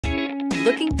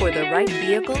Looking for the right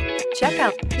vehicle? Check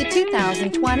out the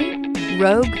 2020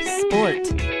 Rogue Sport.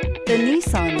 The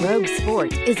Nissan Rogue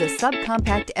Sport is a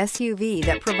subcompact SUV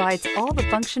that provides all the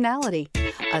functionality.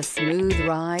 A smooth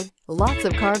ride, lots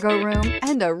of cargo room,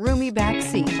 and a roomy back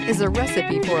seat is a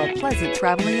recipe for a pleasant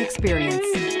traveling experience.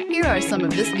 Here are some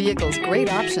of this vehicle's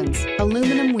great options: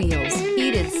 aluminum wheels,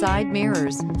 heated side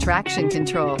mirrors, traction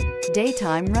control,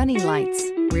 daytime running lights,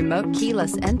 remote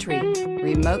keyless entry,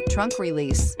 remote trunk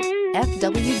release,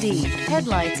 FWD,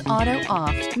 headlights auto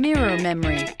off, mirror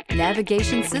memory,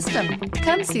 navigation system.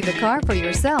 Come see the car for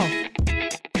yourself.